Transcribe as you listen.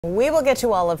We will get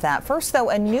to all of that. First, though,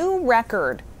 a new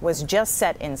record was just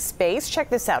set in space.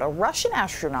 Check this out. A Russian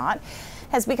astronaut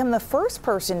has become the first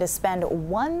person to spend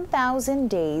 1,000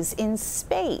 days in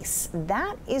space.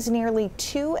 That is nearly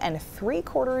 2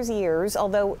 3/4 years,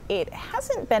 although it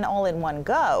hasn't been all in one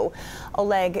go.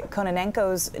 Oleg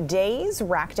Kononenko's days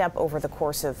racked up over the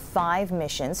course of 5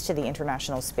 missions to the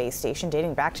International Space Station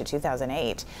dating back to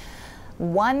 2008.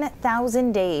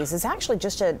 1,000 days is actually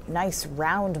just a nice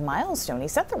round milestone. He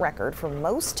set the record for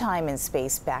most time in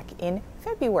space back in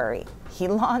February. He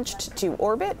launched to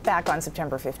orbit back on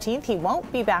September 15th. He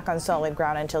won't be back on solid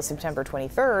ground until September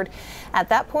 23rd. At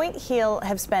that point, he'll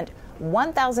have spent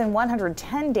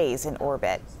 1,110 days in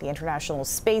orbit. The International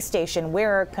Space Station,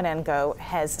 where Kononenko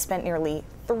has spent nearly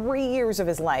 3 years of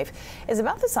his life, is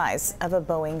about the size of a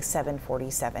Boeing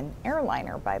 747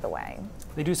 airliner, by the way.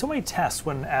 They do so many tests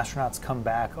when astronauts come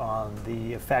back on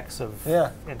the effects of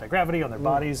anti-gravity on their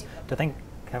bodies to think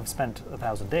have spent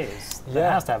 1,000 days.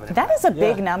 That has to have an impact. That is a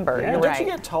big number. Yeah. You're Don't right. you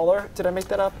get taller? Did I make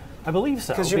that up? I believe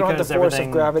so. Because you don't have the force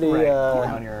of gravity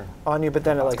on you, but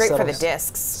then it like It's great for settles. the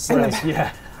discs.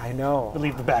 Yeah. I know.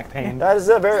 Relieve the back pain. That is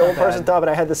a very old person thought, but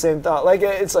I had the same thought. Like,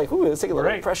 it's like, ooh, let's take a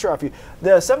little pressure off you.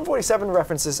 The 747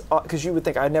 references, because you would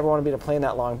think I'd never want to be in a plane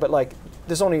that long, but like,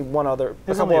 there's only a couple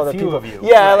other people. Of you.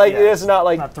 Yeah, like it's not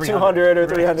like 300. 200 or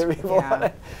 300 people on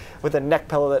it with a neck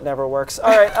pillow that never works.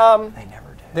 All right. They never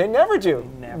do. They never do.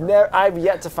 Never. I've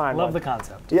yet to find one. Love the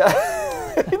concept. Yeah,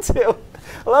 me too.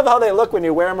 I love how they look when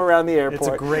you wear them around the airport. It's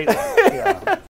a great look. Yeah.